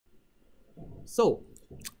So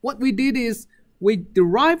what we did is we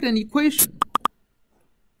derived an equation,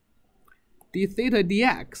 d theta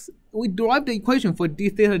dx. We derived the equation for d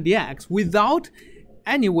theta dx without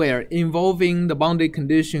anywhere involving the boundary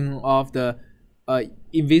condition of the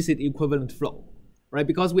inviscid equivalent flow, right?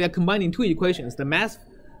 Because we are combining two equations, the mass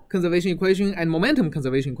conservation equation and momentum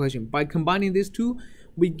conservation equation. By combining these two,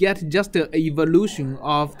 we get just the evolution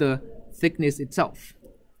of the thickness itself.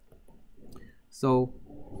 So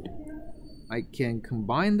I can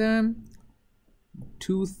combine them.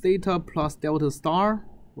 2 theta plus delta star,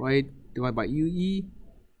 right, divided by UE,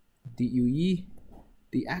 dUE,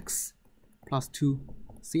 dx, plus 2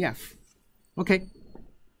 CF. Okay,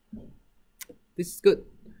 this is good.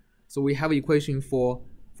 So we have an equation for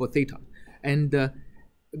theta. And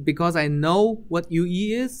because I know what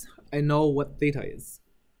UE is, I know what theta is.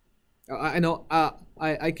 I know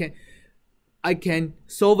I can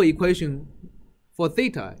solve an equation for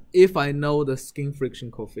theta if I know the skin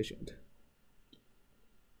friction coefficient.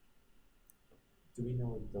 Do we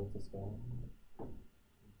know delta star?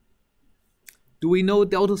 Do we know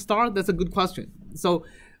delta star? That's a good question. So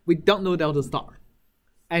we don't know delta star.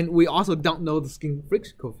 And we also don't know the skin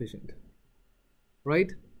friction coefficient.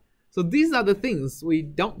 Right? So these are the things we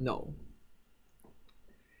don't know.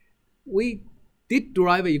 We did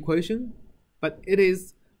derive an equation, but it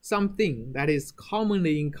is something that is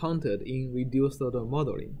commonly encountered in reduced order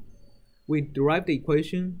modeling. We derived the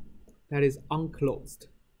equation that is unclosed.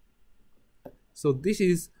 So this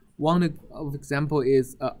is one of example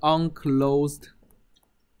is an unclosed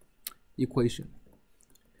equation,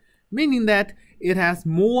 meaning that it has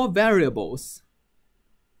more variables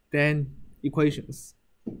than equations.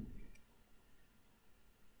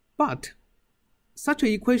 But such an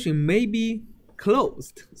equation may be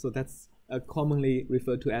closed, so that's commonly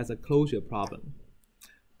referred to as a closure problem,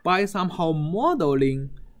 by somehow modeling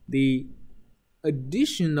the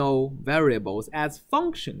additional variables as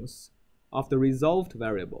functions of the resolved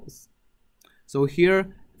variables. So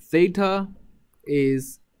here theta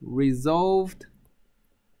is resolved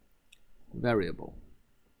variable.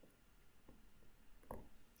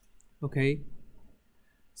 Okay,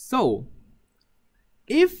 so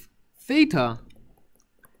if theta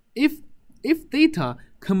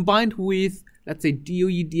combined with, let's say,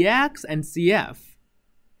 dUE dx and CF,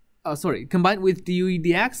 combined with dUE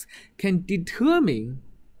dx can determine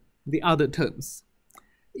the other terms.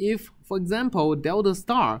 If, for example, delta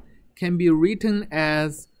star can be written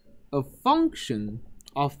as a function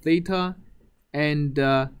of theta and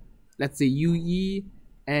let's say UE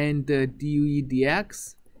and dUE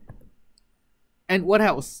dx, and what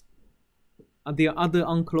else? Are there other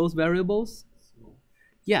unclosed variables?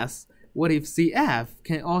 Yes. What if CF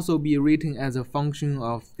can also be written as a function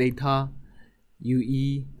of theta,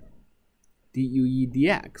 UE, dUE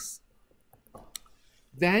dx?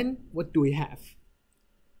 Then what do we have?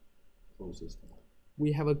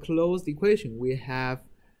 We have a closed equation. We have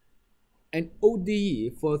an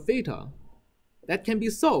ODE for theta that can be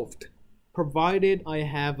solved provided I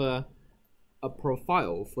have a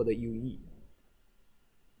profile for the UE.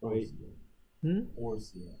 Right? Or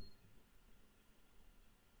CF.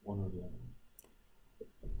 One or the other.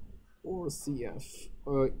 Or CF.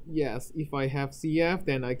 Yes, if I have CF,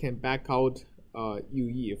 then I can back out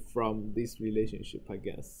UE from this relationship, I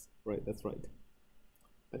guess. Right, that's right.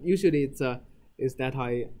 But usually it's that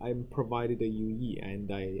I'm provided a UE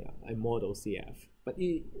and I model CF. But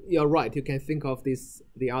you're right, you can think of this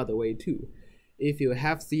the other way too. If you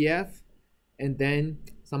have CF and then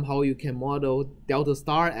somehow you can model delta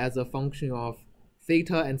star as a function of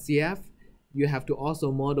theta and CF, you have to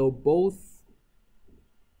also model both.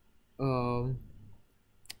 I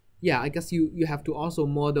guess you have to also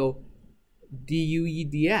model dUE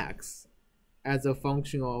dx as a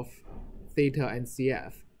function of theta and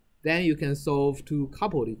CF. Then you can solve two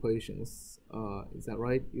coupled equations. Is that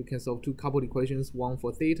right? You can solve two coupled equations, one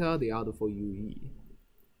for theta, the other for UE.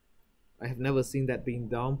 I have never seen that being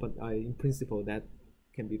done, but in principle that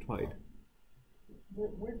can be tried.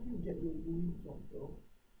 Where do you get your UE from, though?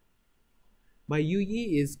 My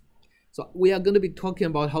UE is, so we are going to be talking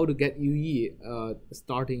about how to get UE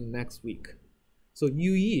starting next week. So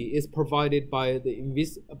UE is provided by an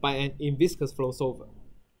InViscous flow solver.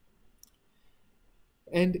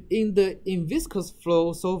 And in the InViscous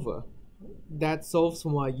flow solver that solves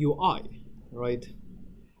my UI, right,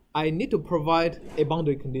 I need to provide a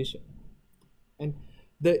boundary condition. And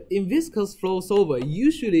the InViscous flow solver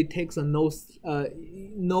usually takes a no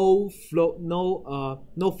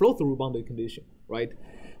flow through boundary condition, right?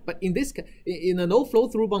 But in this case, in a no flow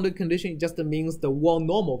through boundary condition, it just means the wall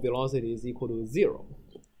normal velocity is equal to 0.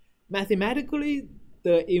 Mathematically,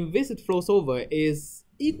 the implicit flow solver is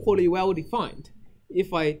equally well defined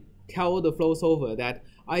if I tell the flow solver that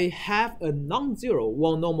I have a non-zero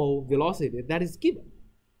one normal velocity that is given.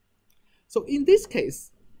 So in this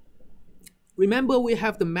case, remember we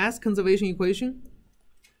have the mass conservation equation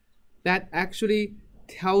that actually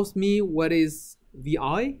tells me what is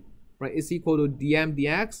Vi, right? It's equal to dm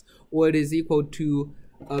dx, or it is equal to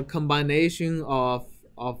a combination of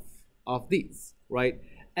these, right?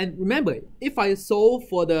 And remember, if I solve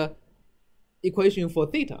for the equation for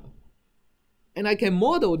theta, and I can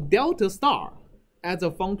model delta star as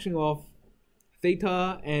a function of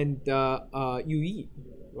theta and UE,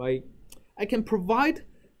 right? I can provide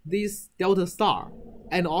this delta star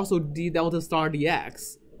and also d delta star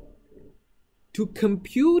dx to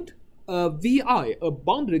compute a VI, a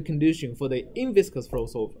boundary condition for the inviscous flow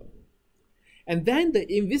solver. And then the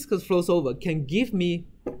inviscous flow solver can give me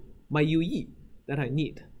my UE that I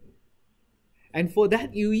need. And for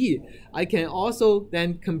that UE, I can also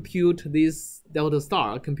then compute this delta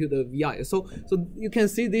star, compute the VI. So you can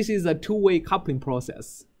see this is a two-way coupling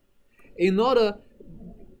process. In order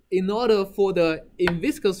for the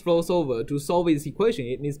inviscous flow solver to solve its equation,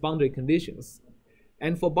 it needs boundary conditions.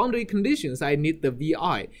 And for boundary conditions, I need the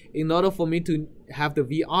Vi. In order for me to have the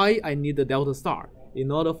Vi, I need the delta star. In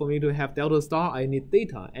order for me to have delta star, I need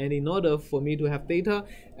theta. And in order for me to have theta,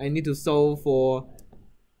 I need to solve for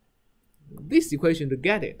this equation to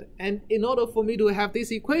get it. And in order for me to have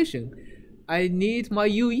this equation, I need my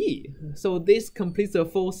UE. So this completes a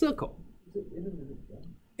full circle.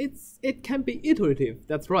 It can be iterative,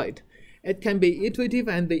 that's right. It can be iterative,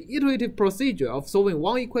 and the iterative procedure of solving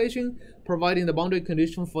one equation, providing the boundary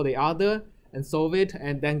condition for the other, and solve it,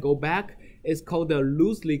 and then go back, is called the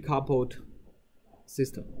loosely coupled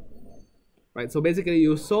system. Right? So basically,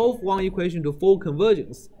 you solve one equation to full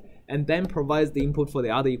convergence, and then provides the input for the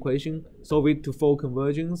other equation, solve it to full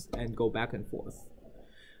convergence, and go back and forth.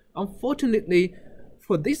 Unfortunately,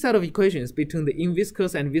 for this set of equations between the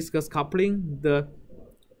inviscous and viscous coupling, the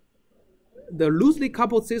loosely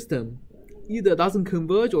coupled system either doesn't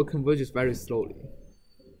converge or converges very slowly.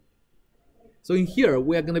 So in here,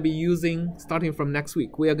 we are going to be using, starting from next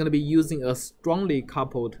week, we are going to be using a strongly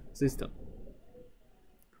coupled system,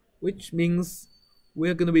 which means we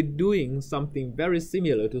are going to be doing something very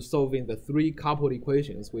similar to solving the three coupled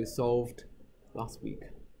equations we solved last week.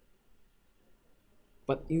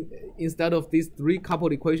 But instead of these three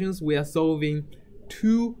coupled equations, we are solving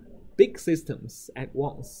two big systems at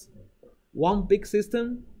once. One big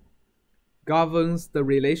system governs the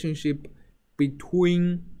relationship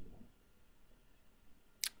between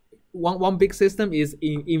one big system is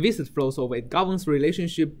in inviscid flow solver. It governs the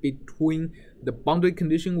relationship between the boundary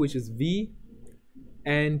condition, which is V,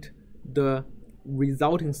 and the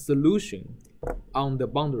resulting solution on the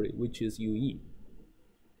boundary, which is UE.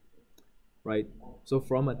 Right? So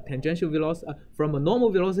from a tangential velocity, from a normal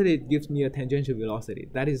velocity, it gives me a tangential velocity.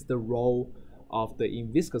 That is the role of the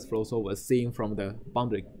inviscous flow solver seen from the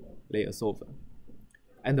boundary layer solver.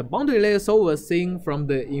 And the boundary layer solver seen from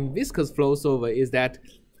the inviscous flow solver is that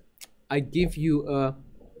I give you a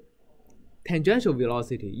tangential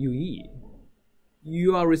velocity, UE.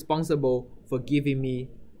 You are responsible for giving me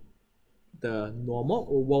the normal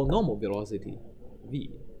or well normal velocity,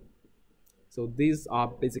 V. So these are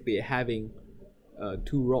basically having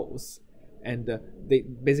two roles, and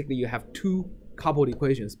basically you have two coupled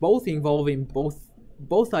equations, both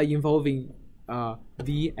are involving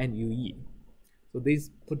V and UE. So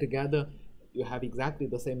these put together, you have exactly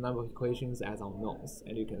the same number of equations as unknowns,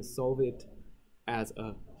 and you can solve it as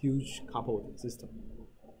a huge coupled system.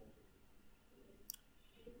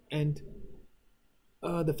 And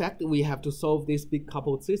the fact that we have to solve this big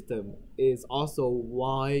coupled system is also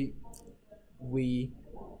why we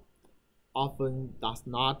often does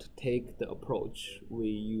not take the approach we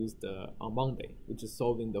used on Monday, which is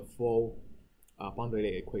solving the full boundary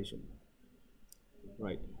layer equation,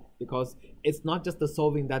 right? Because it's not just the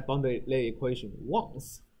solving that boundary layer equation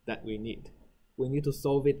once that we need. We need to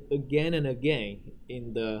solve it again and again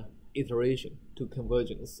in the iteration to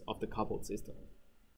convergence of the coupled system.